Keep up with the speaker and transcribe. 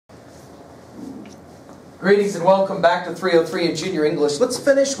Greetings and welcome back to 303 in Junior English. Let's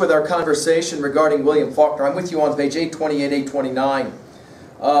finish with our conversation regarding William Faulkner. I'm with you on page 828, 829.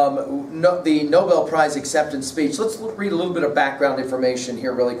 The Nobel Prize acceptance speech. Let's read a little bit of background information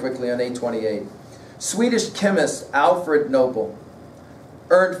here really quickly on 828. Swedish chemist Alfred Nobel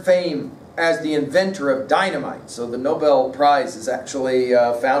earned fame as the inventor of dynamite. So the Nobel Prize is actually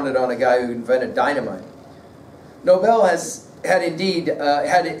founded on a guy who invented dynamite. Nobel had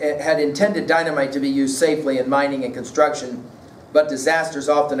intended dynamite to be used safely in mining and construction, but disasters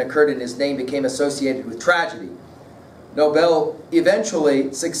often occurred and his name became associated with tragedy. Nobel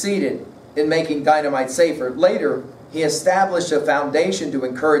eventually succeeded in making dynamite safer. Later, he established a foundation to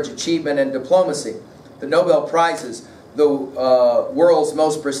encourage achievement and diplomacy. The Nobel Prizes, the world's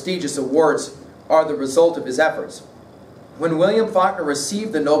most prestigious awards, are the result of his efforts. When William Faulkner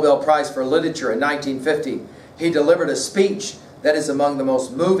received the Nobel Prize for Literature in 1950, he delivered a speech that is among the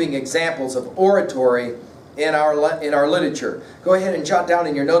most moving examples of oratory in our literature. Go ahead and jot down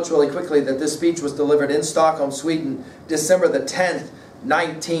in your notes really quickly that this speech was delivered in Stockholm, Sweden, December the 10th,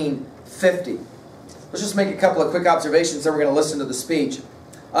 1950. Let's just make a couple of quick observations, then we're going to listen to the speech.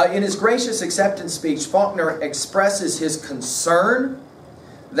 In his gracious acceptance speech, Faulkner expresses his concern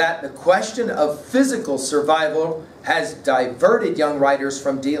that the question of physical survival has diverted young writers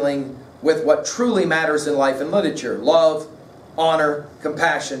from dealing with what truly matters in life and literature: love, honor,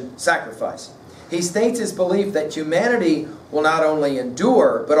 compassion, sacrifice. He states his belief that humanity will not only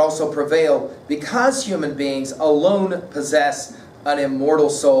endure, but also prevail because human beings alone possess an immortal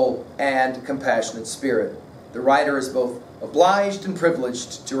soul and compassionate spirit. The writer is both obliged and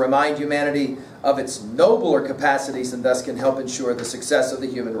privileged to remind humanity of its nobler capacities and thus can help ensure the success of the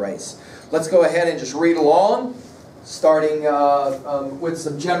human race. Let's go ahead and just read along, starting with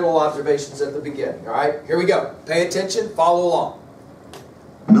some general observations at the beginning. All right, here we go. Pay attention, follow along.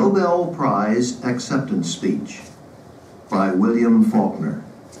 Nobel Prize Acceptance Speech by William Faulkner.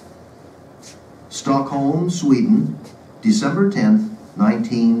 Stockholm, Sweden, December 10th,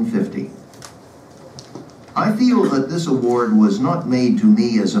 1950. I feel that this award was not made to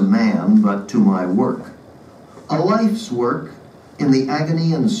me as a man, but to my work. A life's work in the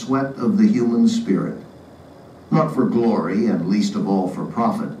agony and sweat of the human spirit. Not for glory, and least of all for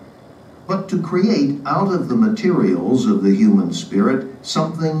profit, but to create out of the materials of the human spirit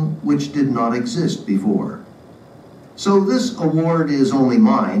something which did not exist before. So this award is only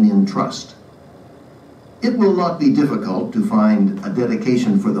mine in trust. It will not be difficult to find a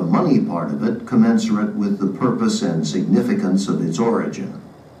dedication for the money part of it commensurate with the purpose and significance of its origin.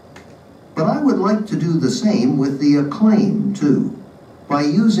 But I would like to do the same with the acclaim too, by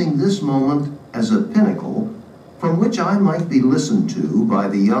using this moment as a pinnacle from which I might be listened to by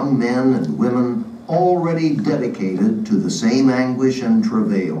the young men and women already dedicated to the same anguish and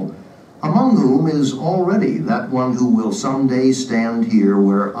travail, among whom is already that one who will someday stand here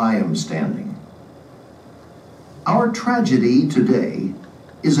where I am standing. Our tragedy today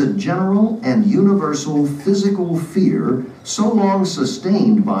is a general and universal physical fear so long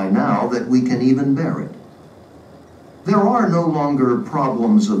sustained by now that we can even bear it. There are no longer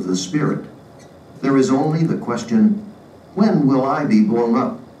problems of the spirit. There is only the question, when will I be blown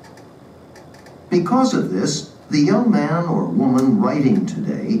up? Because of this, the young man or woman writing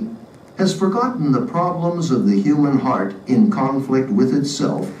today has forgotten the problems of the human heart in conflict with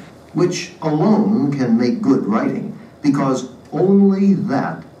itself, which alone can make good writing, because only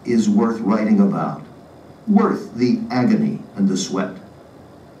that is worth writing about, worth the agony and the sweat.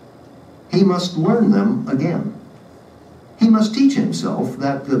 He must learn them again. He must teach himself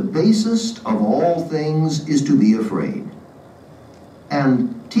that the basest of all things is to be afraid.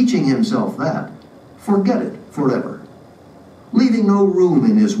 And teaching himself that, forget it forever, leaving no room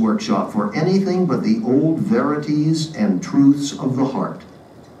in his workshop for anything but the old verities and truths of the heart,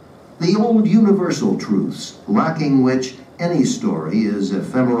 the old universal truths, lacking which any story is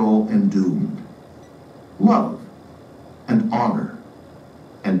ephemeral and doomed. Love and honor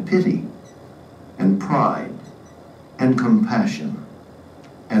and pity and pride and compassion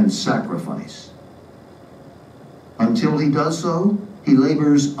and sacrifice. Until he does so, he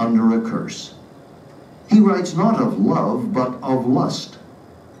labors under a curse. He writes not of love, but of lust,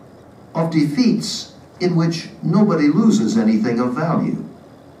 of defeats in which nobody loses anything of value,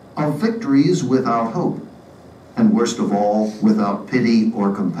 of victories without hope, and worst of all, without pity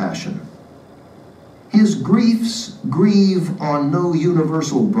or compassion. His griefs grieve on no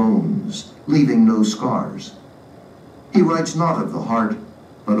universal bones, leaving no scars. He writes not of the heart,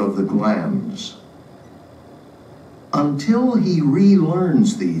 but of the glands. Until he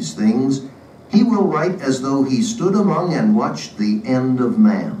relearns these things, he will write as though he stood among and watched the end of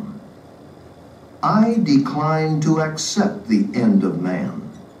man. I decline to accept the end of man.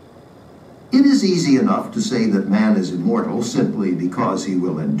 It is easy enough to say that man is immortal simply because he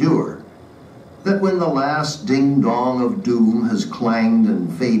will endure, that when the last ding-dong of doom has clanged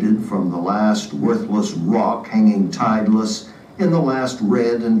and faded from the last worthless rock hanging tideless in the last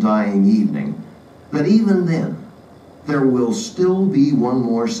red and dying evening, that even then there will still be one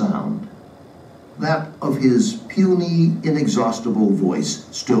more sound, that of his puny, inexhaustible voice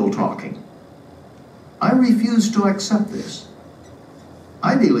still talking. I refuse to accept this.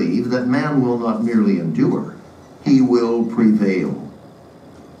 I believe that man will not merely endure, he will prevail.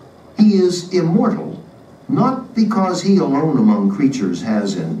 He is immortal, not because he alone among creatures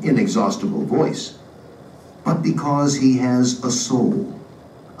has an inexhaustible voice, but because he has a soul,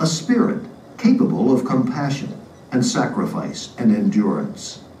 a spirit capable of compassion and sacrifice and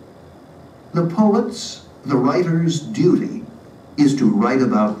endurance. The poet's, the writer's duty is to write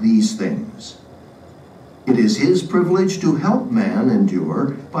about these things. It is his privilege to help man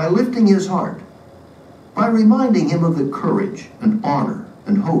endure by lifting his heart, by reminding him of the courage and honor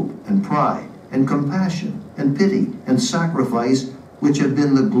and hope and pride and compassion and pity and sacrifice which have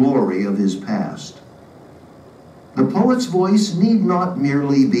been the glory of his past. The poet's voice need not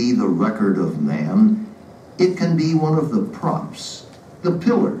merely be the record of man. It can be one of the props, the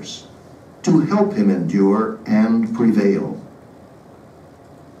pillars, to help him endure and prevail.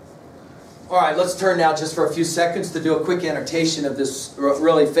 All right, let's turn now just for a few seconds to do a quick annotation of this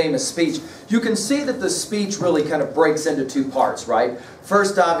really famous speech. You can see that the speech really kind of breaks into two parts, right?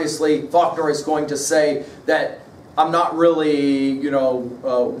 First, obviously, Faulkner is going to say that I'm not really,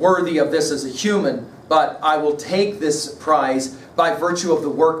 worthy of this as a human, but I will take this prize by virtue of the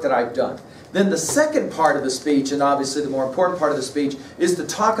work that I've done. Then the second part of the speech, and obviously the more important part of the speech, is to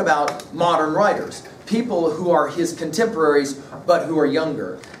talk about modern writers, people who are his contemporaries but who are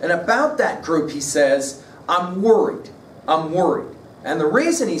younger. And about that group he says, I'm worried. I'm worried. And the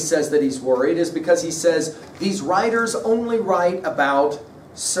reason he says that he's worried is because he says these writers only write about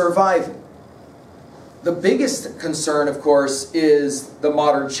surviving. The biggest concern, of course, is the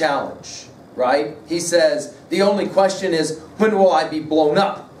modern challenge, right? He says the only question is, when will I be blown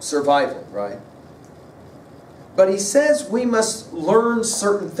up? Survival, right? But he says we must learn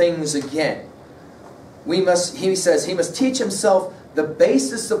certain things again. He says he must teach himself the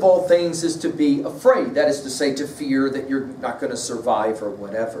basis of all things is to be afraid. That is to say, to fear that you're not going to survive or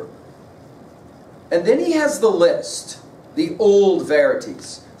whatever. And then he has the list, the old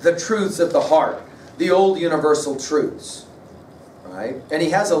verities, the truths of the heart, the old universal truths, right? And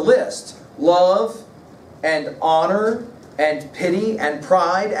he has a list: love and honor and pity and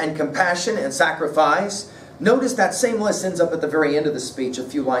pride and compassion and sacrifice. Notice that same list ends up at the very end of the speech a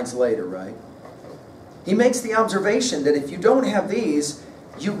few lines later, right? He makes the observation that if you don't have these,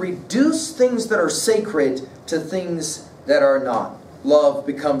 you reduce things that are sacred to things that are not. Love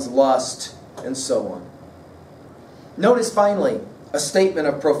becomes lust, and so on. Notice finally a statement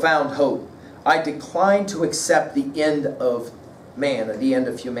of profound hope. I decline to accept the end of man, or the end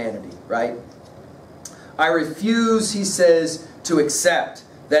of humanity, right? I refuse, he says, to accept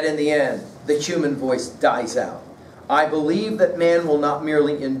that in the end, the human voice dies out. I believe that man will not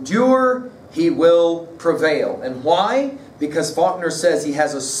merely endure, he will prevail. And why? Because Faulkner says he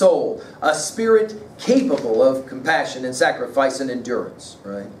has a soul, a spirit capable of compassion and sacrifice and endurance,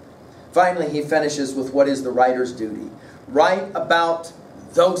 right? Finally, he finishes with what is the writer's duty. Write about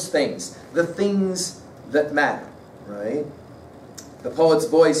those things, the things that matter, right? The poet's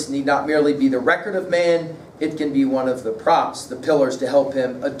voice need not merely be the record of man, it can be one of the props, the pillars to help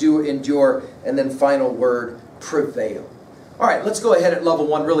him endure, and then final word, prevail. All right, let's go ahead at level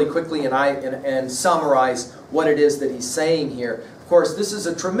one really quickly and summarize what it is that he's saying here. Of course, this is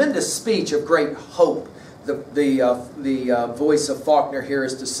a tremendous speech of great hope. The voice of Faulkner here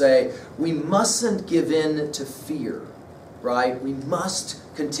is to say, we mustn't give in to fear, right? We must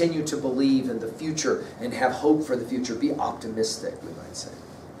continue to believe in the future and have hope for the future. Be optimistic, we might say.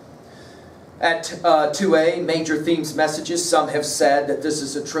 At 2A, major themes messages, some have said that this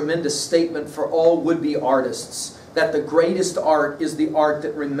is a tremendous statement for all would-be artists, that the greatest art is the art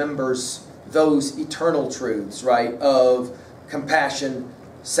that remembers those eternal truths, right, of compassion,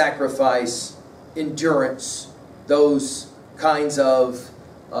 sacrifice, endurance, those kinds of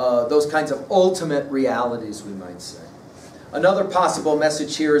ultimate realities, we might say. Another possible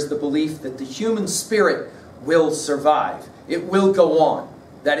message here is the belief that the human spirit will survive. It will go on,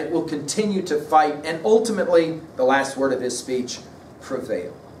 that it will continue to fight, and ultimately, the last word of his speech,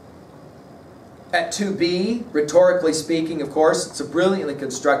 prevail. At 2B, rhetorically speaking, of course, it's a brilliantly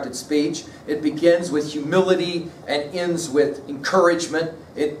constructed speech. It begins with humility and ends with encouragement.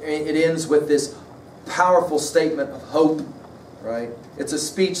 It ends with this powerful statement of hope, right? It's a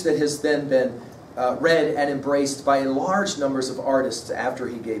speech that has then been read and embraced by large numbers of artists after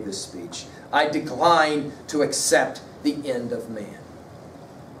he gave this speech. I decline to accept the end of man.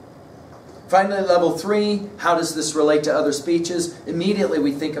 Finally, level 3, how does this relate to other speeches? Immediately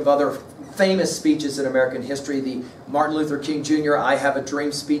we think of other famous speeches in American history. The Martin Luther King Jr. I Have a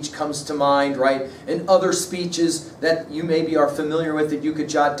Dream speech comes to mind, right? And other speeches that you maybe are familiar with that you could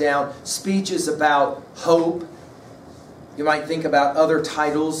jot down. Speeches about hope. You might think about other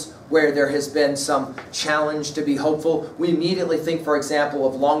titles where there has been some challenge to be hopeful. We immediately think, for example,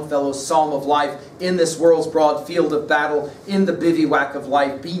 of Longfellow's Psalm of Life, in this world's broad field of battle, in the bivouac of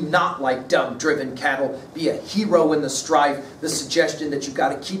life, be not like dumb driven cattle, be a hero in the strife. The suggestion that you've got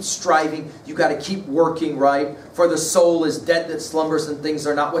to keep striving, you've got to keep working, right? For the soul is dead that slumbers and things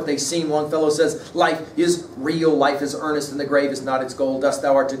are not what they seem. Longfellow says, life is real, life is earnest, and the grave is not its goal. Dust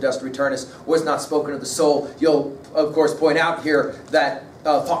thou art to dust returnest, was not spoken of the soul. You'll, of course, point out here that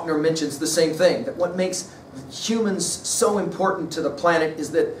Faulkner mentions the same thing, that what makes humans so important to the planet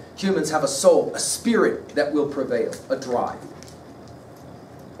is that humans have a soul, a spirit that will prevail, a drive.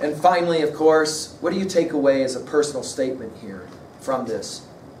 And finally, of course, what do you take away as a personal statement here from this?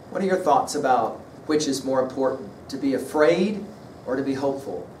 What are your thoughts about which is more important, to be afraid or to be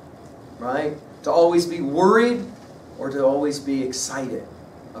hopeful, right? To always be worried or to always be excited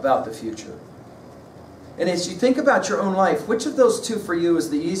about the future? And as you think about your own life, which of those two for you is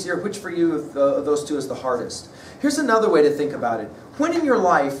the easier? Which for you of those two is the hardest? Here's another way to think about it. When in your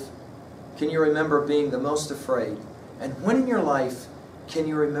life can you remember being the most afraid? And when in your life can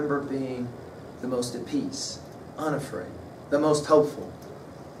you remember being the most at peace, unafraid, the most hopeful?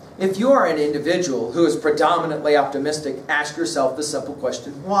 If you are an individual who is predominantly optimistic, ask yourself the simple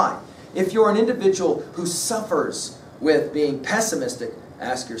question, why? If you're an individual who suffers with being pessimistic,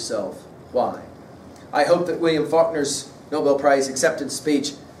 ask yourself, why? I hope that William Faulkner's Nobel Prize acceptance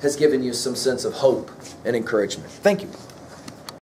speech has given you some sense of hope and encouragement. Thank you.